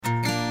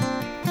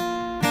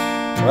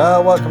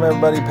Well, welcome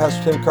everybody.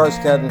 Pastor Tim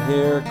Karskaden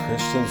here,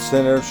 Christian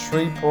Center,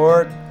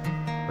 Shreveport,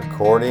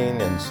 recording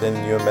and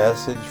sending you a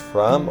message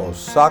from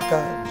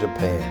Osaka,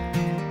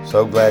 Japan.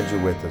 So glad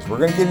you're with us. We're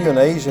going to give you an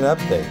Asian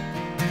update,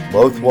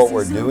 both what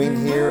we're doing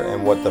here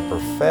and what the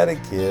prophetic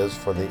is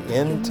for the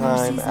end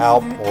time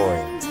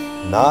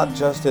outpouring, not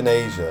just in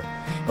Asia,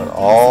 but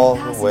all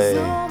the way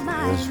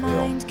to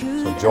Israel.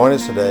 So join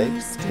us today,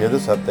 hear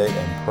this update,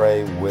 and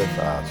pray with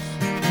us.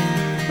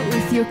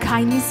 With your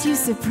kindness you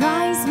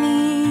surprise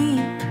me.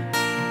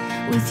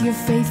 With your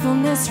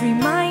faithfulness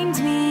remind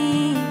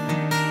me.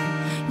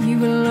 You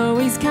will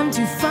always come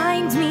to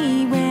find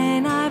me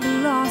when I've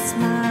lost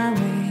my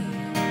way.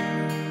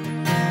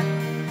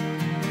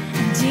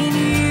 And in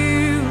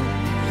you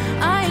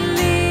I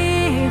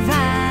live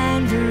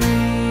and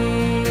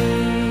breathe.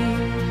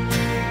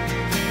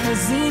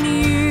 'Cause in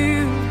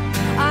you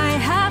I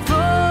have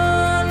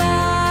all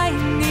I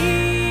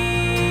need.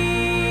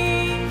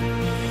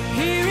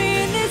 Here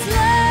in this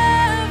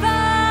love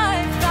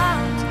I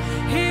found,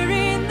 here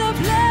in the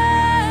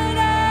blood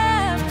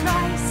of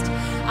Christ,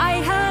 I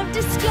have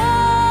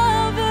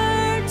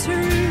discovered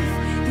truth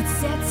that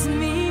sets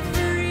me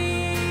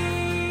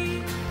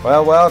free.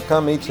 Well,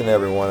 welcome each and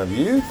every one of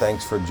you.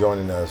 Thanks for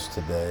joining us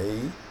today.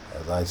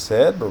 As I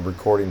said, we're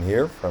recording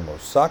here from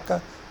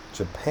Osaka,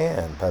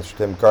 Japan. Pastor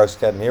Tim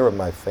Karskaden here with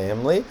my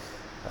family.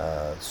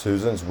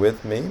 Susan's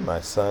with me, my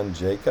son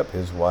Jacob,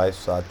 his wife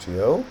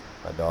Sachio,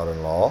 my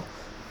daughter-in-law,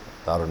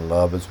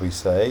 daughter-in-love as we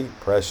say,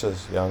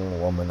 precious young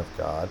woman of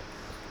God.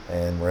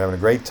 And we're having a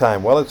great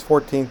time. Well, it's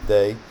 14th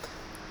day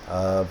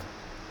of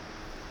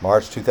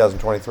March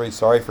 2023.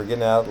 Sorry for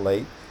getting out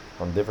late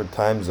on different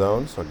time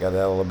zones, so I got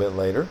out a little bit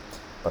later.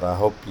 But I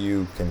hope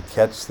you can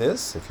catch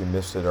this. If you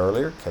missed it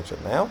earlier, catch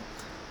it now,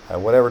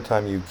 whatever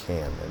time you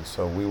can. And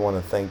so we want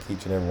to thank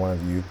each and every one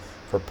of you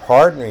for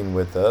partnering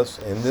with us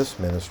in this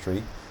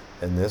ministry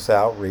and this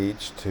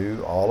outreach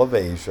to all of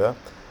Asia.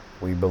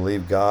 We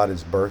believe God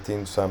is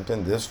birthing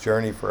something. This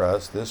journey for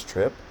us, this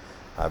trip,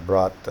 I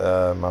brought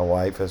my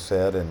wife, has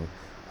said, and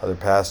other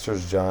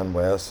pastors, John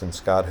West and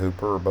Scott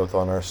Hooper, are both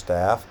on our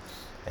staff.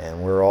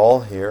 And we're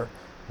all here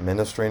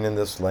ministering in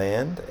this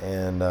land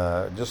and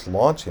just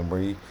launching.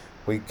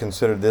 We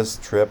consider this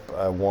trip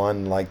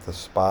one like the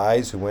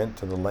spies who went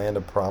to the land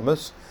of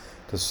promise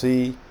to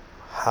see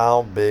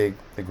how big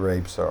the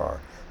grapes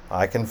are.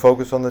 I can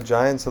focus on the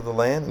giants of the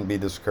land and be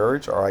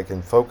discouraged, or I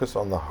can focus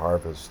on the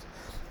harvest.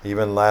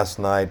 Even last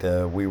night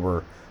we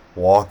were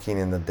walking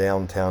in the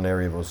downtown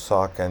area of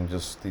Osaka, and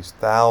just these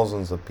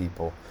thousands of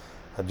people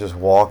just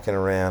walking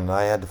around.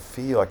 I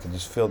could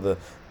just feel the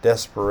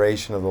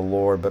desperation of the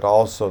Lord, but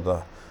also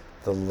the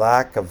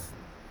lack of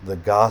the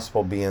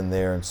gospel being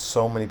there, and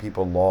so many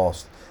people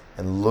lost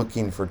and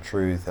looking for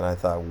truth. And I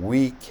thought,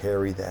 we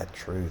carry that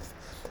truth.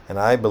 And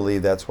I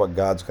believe that's what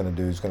God's going to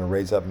do. He's going to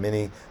raise up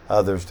many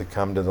others to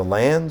come to the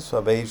lands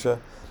of Asia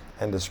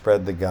and to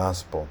spread the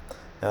gospel.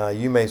 Now,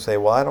 you may say,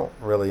 well, I don't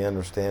really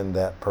understand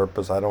that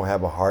purpose. I don't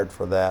have a heart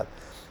for that.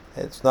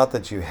 It's not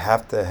that you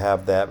have to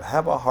have that.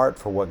 Have a heart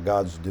for what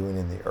God's doing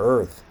in the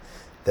earth.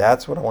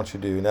 That's what I want you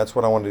to do. And that's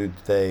what I want to do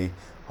today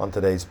on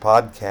today's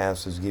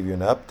podcast, is give you an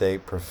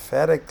update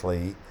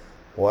prophetically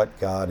what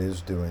God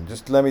is doing.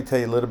 Just let me tell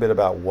you a little bit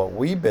about what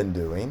we've been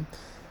doing.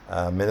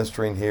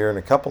 Ministering here in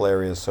a couple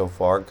areas so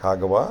far.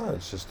 Kagawa,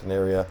 it's just an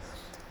area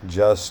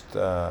just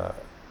a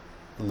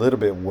little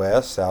bit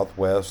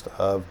southwest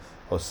of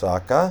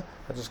Osaka,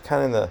 just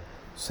kind of in the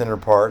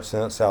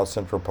south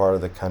central part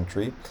of the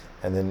country,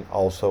 and then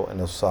also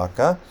in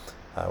Osaka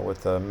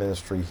with a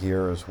ministry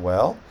here as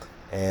well.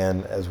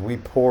 And as we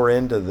pour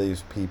into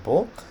these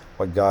people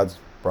what God's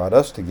brought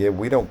us to give,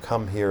 we don't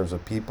come here as a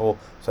people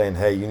saying,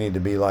 hey, you need to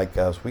be like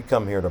us. We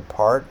come here to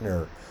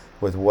partner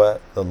with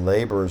what the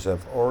laborers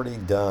have already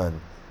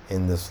done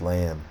in this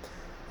land.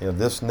 You know,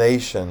 this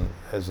nation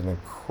is an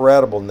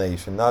incredible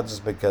nation, not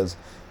just because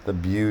the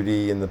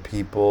beauty and the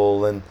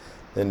people and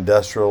the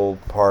industrial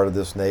part of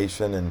this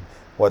nation and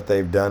what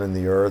they've done in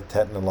the earth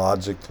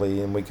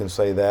technologically, and we can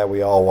say that.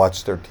 We all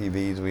watch their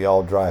TVs, we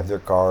all drive their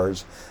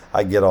cars.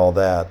 I get all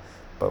that.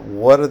 But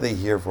what are they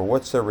here for?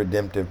 What's their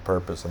redemptive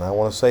purpose? And I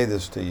want to say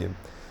this to you.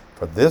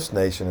 For this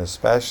nation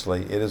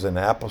especially, it is an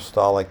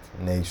apostolic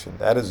nation.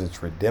 That is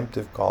its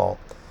redemptive call.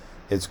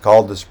 It's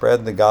called to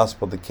spread the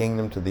gospel, the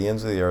kingdom, to the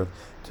ends of the earth,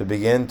 to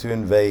begin to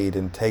invade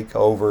and take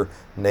over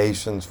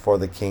nations for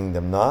the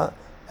kingdom, not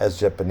as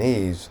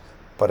Japanese,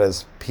 but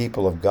as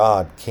people of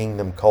God,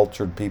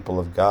 kingdom-cultured people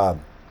of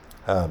God,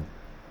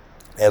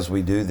 as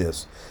we do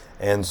this.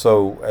 And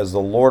so as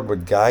the Lord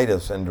would guide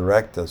us and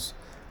direct us,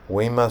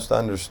 we must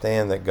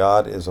understand that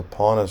God is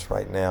upon us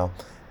right now,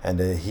 and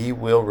that He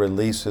will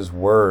release His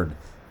word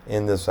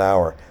in this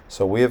hour.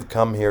 So we have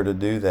come here to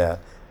do that.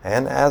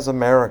 And as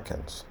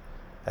Americans,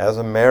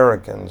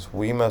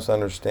 we must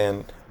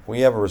understand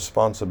we have a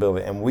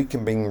responsibility, and we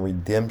can bring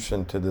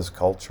redemption to this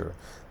culture.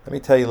 Let me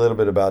tell you a little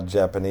bit about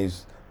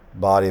Japanese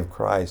body of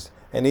Christ,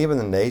 and even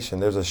the nation.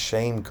 There's a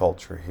shame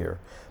culture here.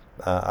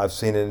 I've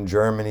seen it in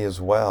Germany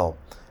as well.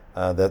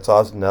 That's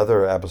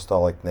another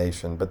apostolic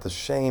nation. But the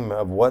shame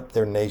of what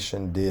their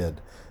nation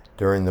did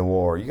during the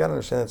war. You got to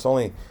understand it's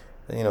only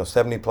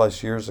 70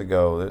 plus years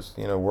ago.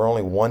 We're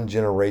only one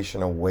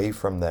generation away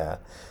from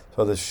that.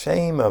 So the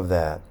shame of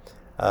that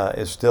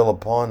is still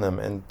upon them.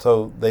 And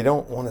so they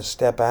don't want to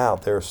step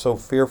out. They're so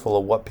fearful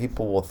of what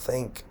people will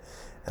think.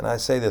 And I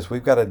say this,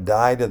 we've got to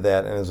die to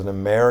that. And as an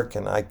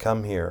American, I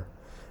come here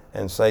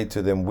and say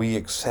to them, we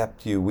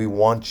accept you. We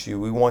want you.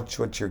 We want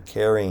what you're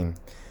carrying.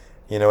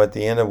 At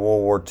the end of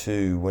World War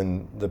II,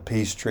 when the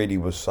peace treaty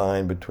was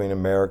signed between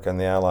America and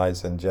the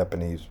Allies and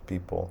Japanese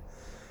people,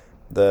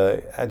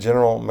 the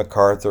General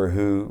MacArthur,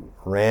 who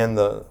ran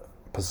the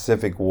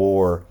Pacific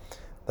War,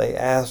 they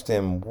asked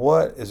him,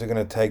 what is it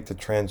going to take to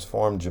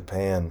transform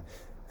Japan?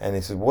 And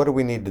he said, what do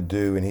we need to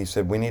do? And he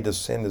said, we need to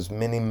send as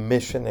many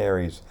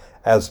missionaries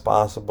as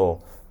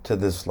possible to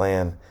this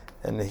land.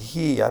 And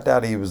I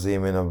doubt he was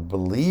even a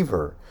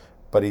believer,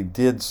 but he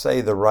did say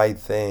the right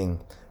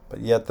thing. But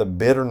yet the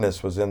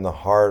bitterness was in the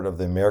heart of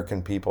the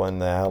American people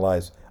and the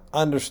Allies,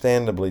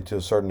 understandably to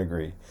a certain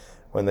degree,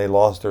 when they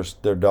lost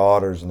their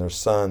daughters and their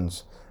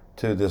sons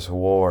to this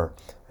war.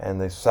 And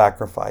they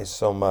sacrificed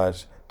so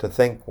much to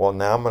think, well,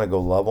 now I'm going to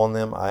go love on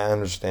them. I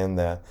understand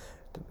that.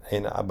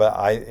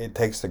 But it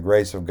takes the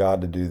grace of God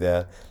to do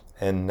that.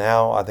 And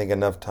now I think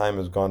enough time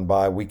has gone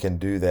by, we can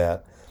do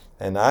that.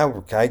 And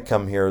I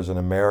come here as an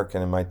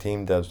American, and my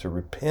team does, to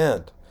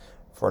repent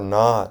for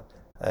not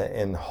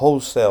in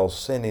wholesale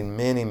sending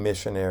many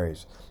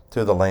missionaries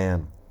to the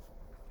land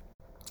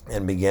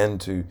and begin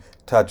to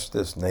touch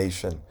this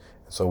nation.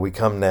 So we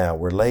come now.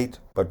 We're late,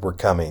 but we're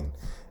coming.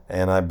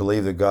 And I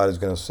believe that God is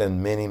going to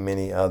send many,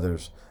 many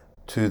others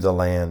to the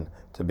land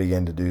to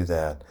begin to do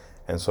that.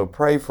 And so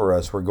pray for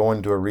us. We're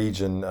going to a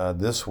region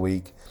this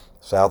week,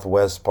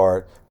 southwest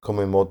part,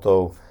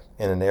 Kumamoto,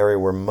 in an area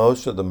where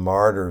most of the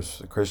martyrs,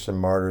 the Christian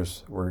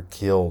martyrs, were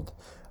killed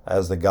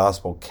as the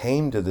gospel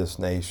came to this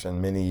nation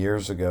many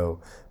years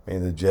ago.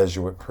 The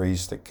Jesuit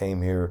priests that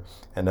came here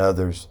and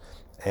others.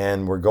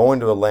 And we're going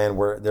to a land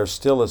where there's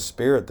still a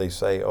spirit, they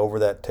say, over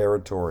that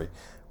territory,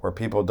 where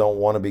people don't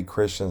want to be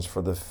Christians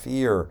for the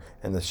fear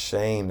and the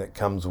shame that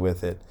comes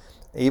with it.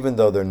 Even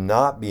though they're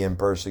not being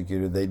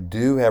persecuted, they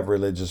do have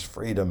religious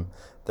freedom.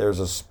 There's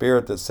a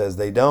spirit that says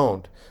they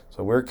don't.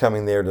 So we're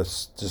coming there to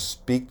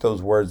speak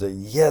those words that,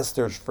 yes,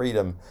 there's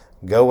freedom.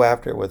 Go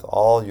after it with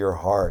all your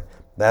heart.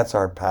 That's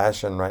our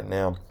passion right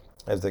now,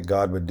 as that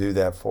God would do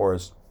that for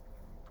us.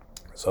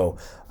 So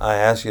I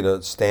ask you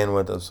to stand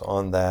with us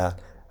on that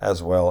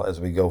as well as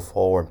we go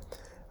forward,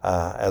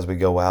 as we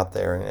go out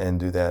there and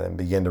do that and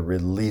begin to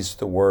release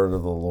the word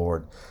of the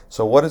Lord.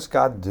 So what is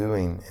God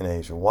doing in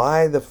Asia?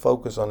 Why the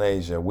focus on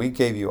Asia? We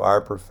gave you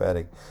our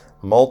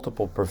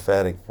multiple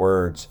prophetic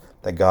words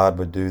that God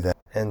would do that.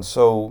 And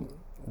so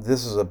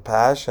this is a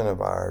passion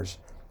of ours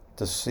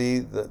to see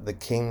the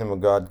kingdom of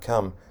God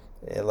come.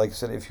 Like I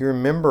said, if you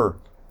remember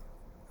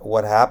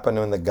what happened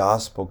when the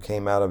gospel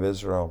came out of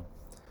Israel,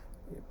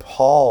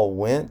 Paul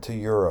went to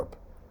Europe.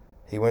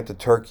 He went to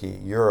Turkey,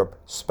 Europe,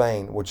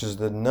 Spain, which is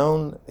the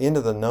end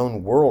of the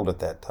known world at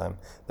that time.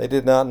 They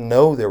did not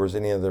know there was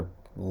any other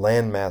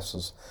land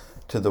masses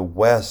to the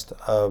west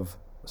of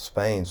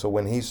Spain. So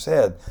when he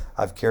said,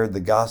 I've carried the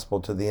gospel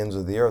to the ends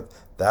of the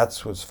earth,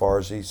 that's as far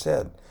as he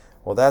said.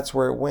 Well, that's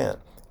where it went.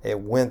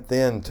 It went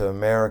then to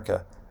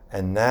America.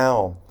 And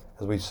now,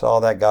 as we saw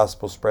that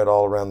gospel spread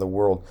all around the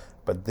world,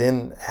 but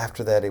then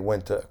after that it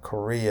went to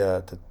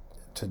Korea,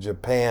 to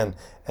Japan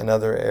and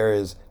other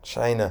areas,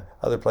 China,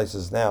 other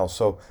places now.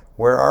 So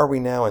where are we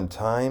now in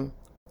time?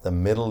 The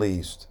Middle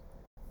East.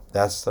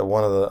 That's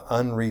one of the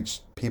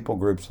unreached people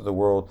groups of the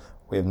world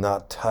we have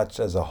not touched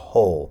as a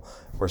whole.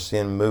 We're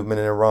seeing movement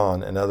in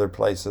Iran and other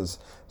places.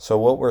 So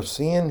what we're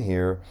seeing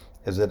here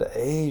is that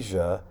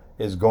Asia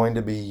is going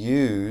to be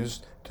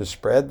used to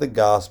spread the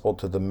gospel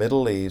to the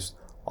Middle East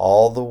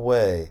all the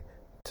way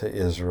to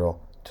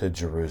Israel, to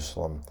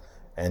Jerusalem.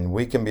 And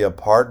we can be a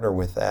partner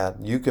with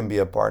that. You can be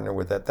a partner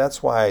with that.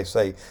 That's why I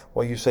say,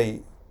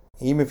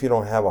 even if you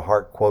don't have a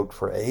heart quote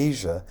for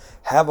Asia,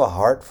 have a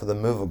heart for the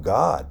move of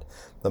God.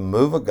 The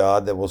move of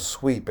God that will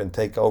sweep and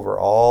take over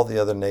all the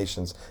other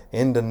nations.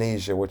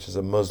 Indonesia, which is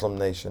a Muslim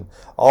nation.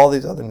 All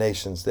these other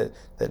nations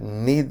that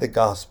need the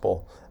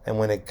gospel. And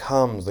when it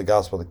comes, the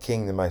gospel, the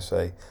kingdom, I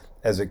say,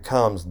 as it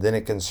comes, then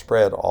it can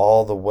spread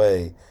all the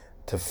way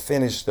to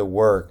finish the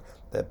work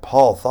that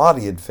Paul thought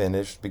he had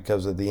finished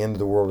because of the end of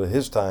the world at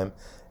his time.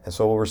 And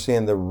so we're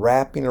seeing the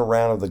wrapping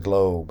around of the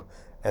globe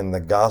and the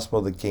gospel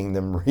of the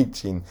kingdom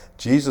reaching.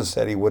 Jesus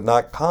said he would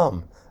not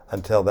come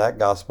until that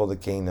gospel of the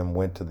kingdom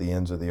went to the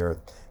ends of the earth.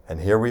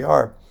 And here we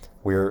are.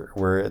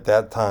 We're at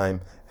that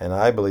time, and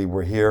I believe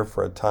we're here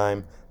for a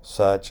time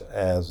such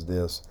as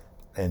this.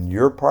 And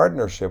your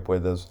partnership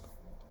with us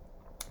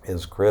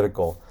is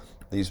critical.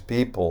 These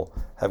people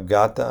have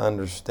got to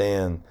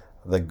understand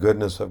the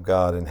goodness of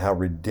God and how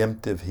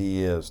redemptive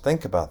he is.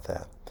 Think about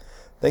that.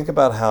 Think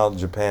about how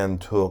Japan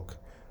took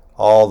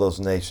all those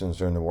nations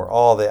during the war,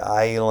 all the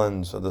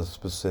islands of the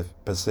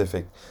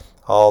Pacific,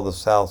 all the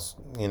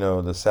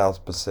the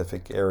South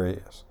Pacific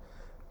areas.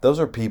 Those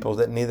are people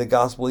that need the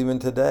gospel even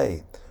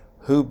today.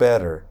 Who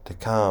better to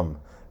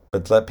come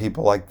But let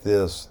people like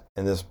this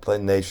in this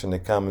nation to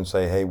come and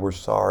say, hey, we're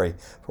sorry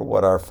for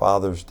what our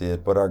fathers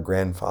did, what our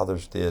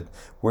grandfathers did.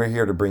 We're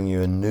here to bring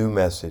you a new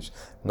message,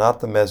 not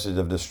the message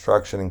of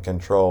destruction and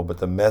control, but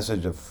the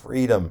message of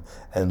freedom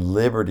and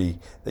liberty,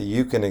 that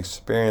you can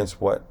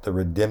experience what the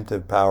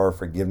redemptive power of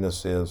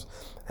forgiveness is,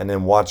 and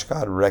then watch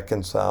God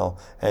reconcile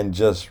and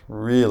just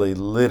really,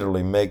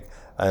 literally make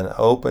an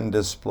open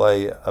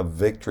display of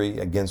victory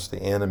against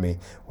the enemy,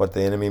 what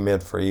the enemy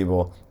meant for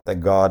evil, that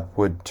God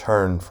would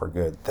turn for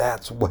good.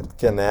 That's what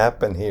can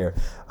happen here.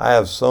 I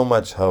have so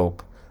much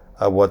hope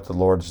of what the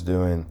Lord's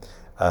doing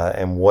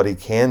and what He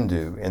can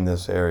do in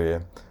this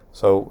area.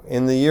 So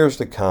in the years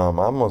to come,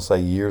 I'm going to say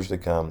years to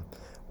come,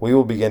 we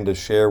will begin to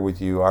share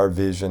with you our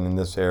vision in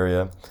this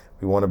area.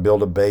 We want to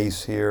build a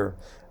base here.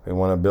 We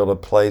want to build a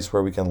place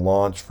where we can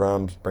launch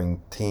from,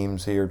 bring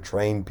teams here,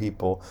 train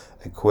people,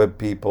 equip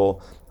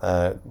people,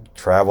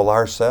 travel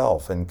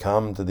ourselves and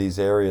come to these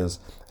areas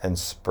and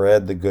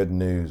spread the good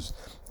news.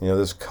 You know,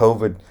 this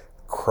COVID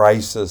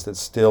crisis that's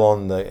still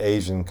on the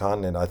Asian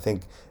continent, I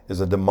think,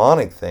 is a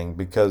demonic thing,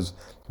 because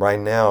right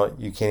now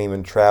you can't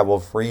even travel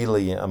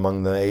freely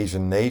among the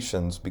Asian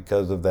nations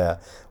because of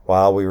that.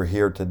 While we were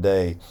here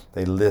today,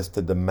 they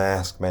lifted the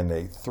mask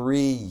mandate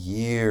 3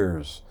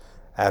 years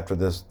after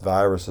this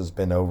virus has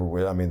been over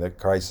with. I mean, the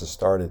crisis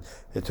started.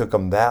 It took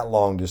them that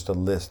long just to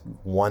list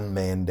one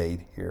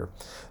mandate here.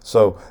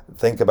 So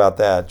think about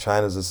that.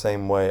 China's the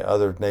same way.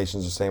 Other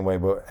nations the same way.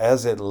 But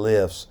as it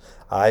lifts,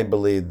 I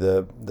believe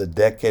the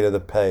decade of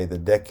the pay, the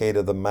decade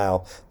of the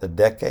mouth, the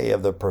decade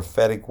of the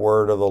prophetic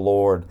word of the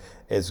Lord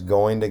is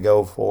going to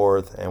go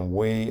forth, and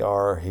we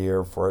are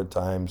here for a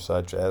time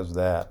such as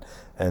that,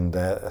 and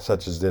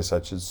such as this,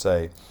 I should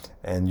say.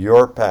 And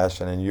your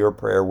passion and your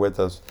prayer with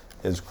us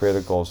is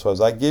critical. So as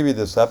I give you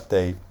this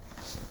update,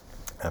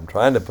 I'm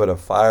trying to put a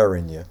fire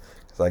in you,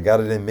 because I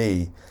got it in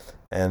me.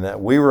 And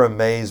we were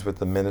amazed with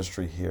the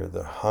ministry here,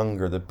 the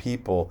hunger, the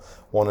people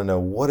want to know,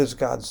 what is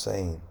God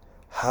saying?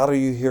 How do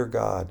you hear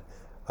God?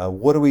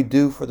 What do we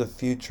do for the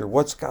future?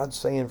 What's God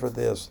saying for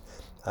this?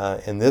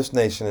 In this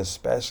nation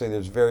especially,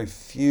 there's very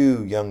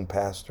few young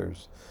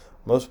pastors.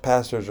 Most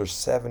pastors are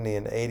 70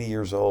 and 80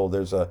 years old.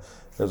 There's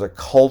a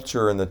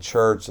culture in the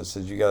church that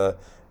says you got to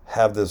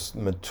have this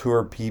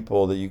mature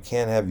people, that you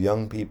can't have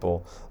young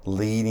people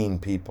leading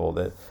people,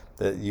 that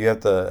you have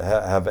to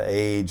have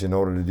age in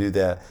order to do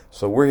that.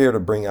 So we're here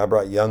to I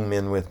brought young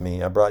men with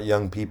me. I brought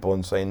young people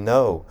and say,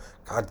 no,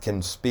 God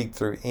can speak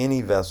through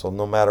any vessel,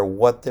 no matter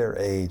what their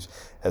age.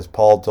 As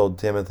Paul told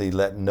Timothy,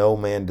 let no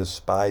man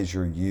despise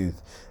your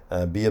youth.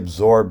 Be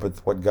absorbed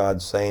with what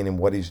God's saying and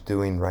what He's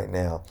doing right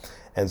now.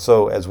 And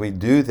so as we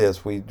do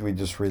this, we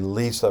just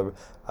release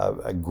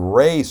a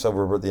grace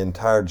over the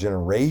entire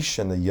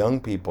generation, the young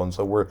people. And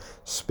so we're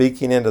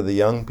speaking into the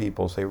young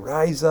people, say,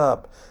 rise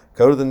up,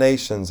 go to the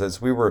nations.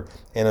 As we were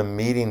in a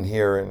meeting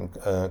here in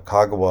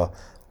Kagawa,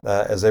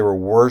 as they were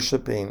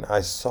worshiping, I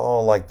saw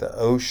like the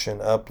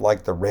ocean up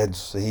like the Red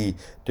Sea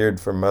did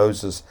for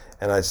Moses,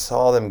 and I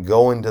saw them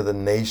going to the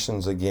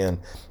nations again.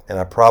 And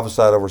I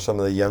prophesied over some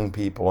of the young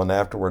people, and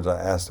afterwards I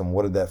asked them,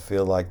 what did that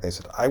feel like? They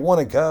said, I want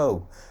to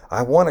go.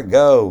 I want to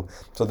go.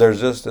 So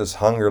there's just this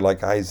hunger,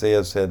 like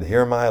Isaiah said,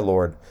 here am I,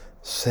 Lord,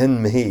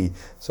 send me.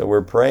 So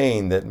we're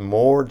praying that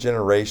more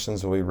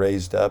generations will be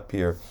raised up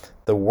here.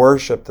 The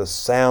worship, the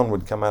sound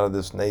would come out of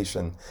this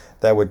nation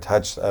that would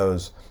touch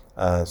those.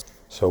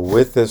 So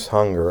with this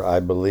hunger, I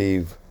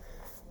believe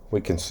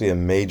we can see a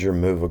major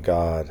move of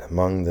God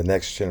among the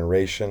next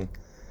generation,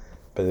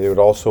 but it would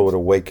also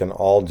awaken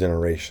all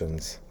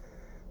generations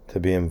to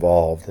be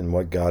involved in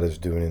what God is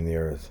doing in the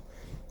earth.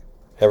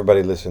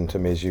 Everybody listen to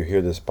me as you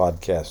hear this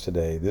podcast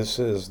today. This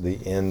is the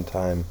end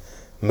time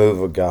move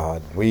of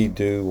God. We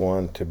do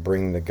want to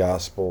bring the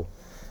gospel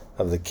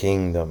of the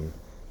kingdom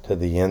to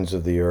the ends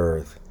of the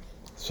earth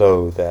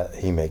so that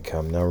He may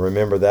come. Now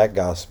remember, that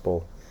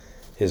gospel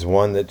is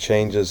one that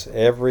changes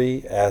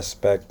every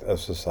aspect of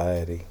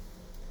society.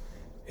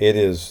 It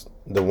is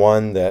the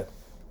one that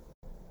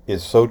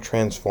is so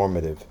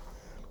transformative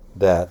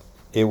that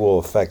it will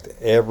affect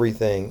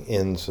everything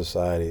in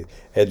society.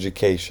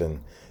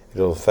 Education,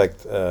 it'll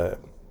affect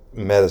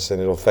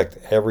medicine, it'll affect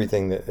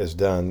everything that is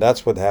done.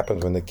 That's what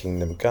happens when the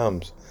kingdom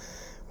comes.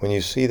 When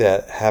you see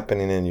that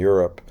happening in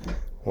Europe,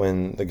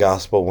 when the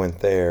gospel went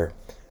there,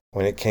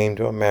 when it came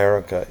to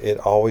America, it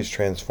always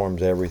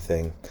transforms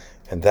everything.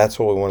 And that's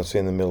what we want to see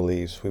in the Middle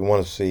East. We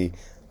want to see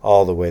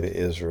all the way to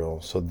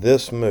Israel. So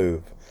this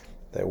move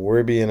that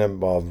we're being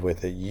involved with,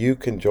 that you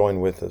can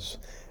join with us,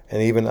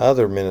 and even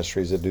other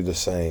ministries that do the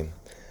same,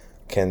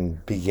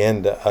 can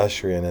begin to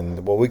usher in,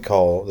 and what we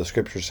call, the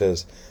scripture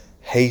says,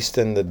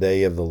 hasten the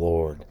day of the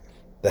Lord.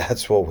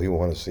 That's what we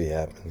want to see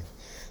happen.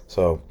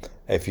 So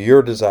if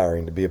you're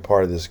desiring to be a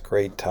part of this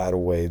great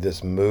tidal wave,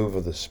 this move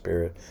of the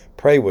Spirit,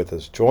 pray with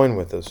us, join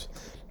with us,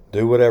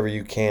 do whatever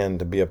you can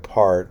to be a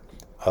part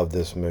of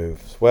this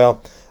move.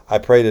 Well, I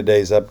pray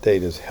today's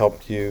update has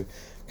helped you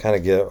kind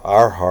of get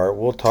our heart.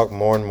 We'll talk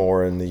more and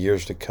more in the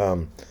years to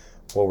come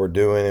what we're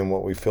doing and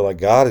what we feel like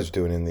God is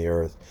doing in the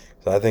earth.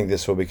 So I think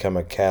this will become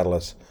a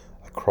catalyst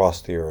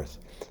across the earth.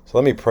 So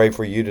let me pray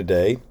for you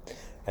today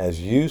as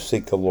you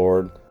seek the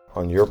Lord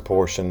on your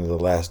portion of the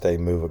last day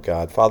move of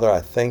God. Father, I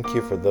thank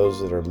you for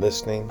those that are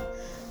listening,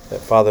 that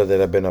Father, that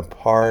have been a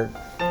part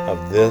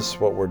of this,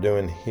 what we're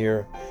doing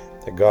here,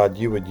 that God,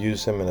 you would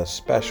use them in a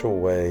special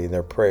way,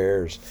 their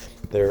prayers,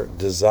 their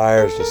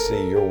desires to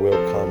see your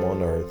will come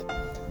on earth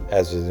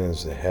as it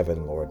is in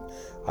heaven, Lord.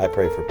 I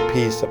pray for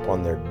peace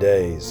upon their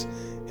days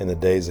in the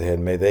days ahead.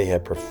 May they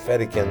have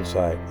prophetic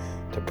insight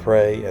to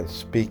pray and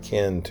speak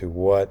into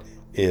what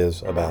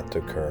is about to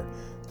occur.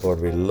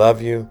 Lord, we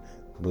love you.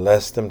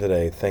 Bless them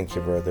today. Thank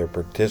you for their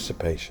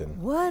participation.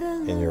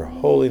 In your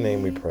holy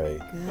name we pray.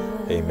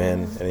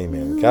 Amen and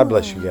amen. God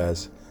bless you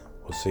guys.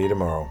 We'll see you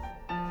tomorrow.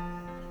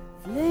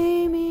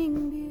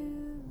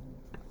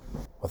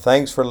 Well,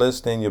 thanks for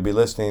listening. You'll be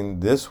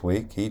listening this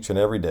week, each and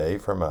every day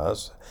from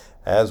us,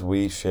 as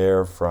we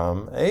share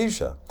from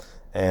Asia.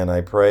 And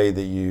I pray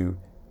that you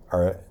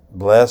are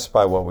blessed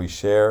by what we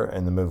share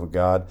in the move of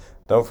God.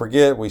 Don't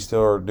forget, we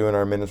still are doing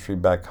our ministry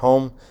back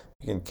home.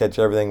 You can catch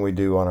everything we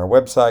do on our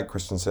website,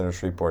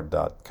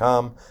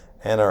 ChristianCenterShreveport.com,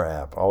 and our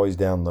app. Always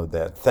download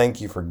that.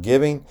 Thank you for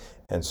giving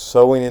and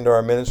sowing into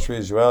our ministry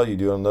as well. You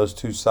do on those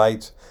two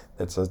sites.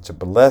 That's such a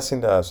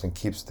blessing to us and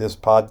keeps this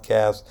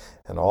podcast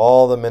and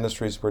all the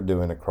ministries we're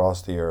doing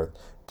across the earth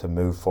to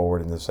move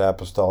forward in this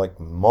apostolic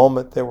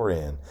moment that we're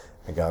in.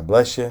 And God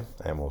bless you,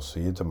 and we'll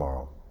see you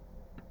tomorrow.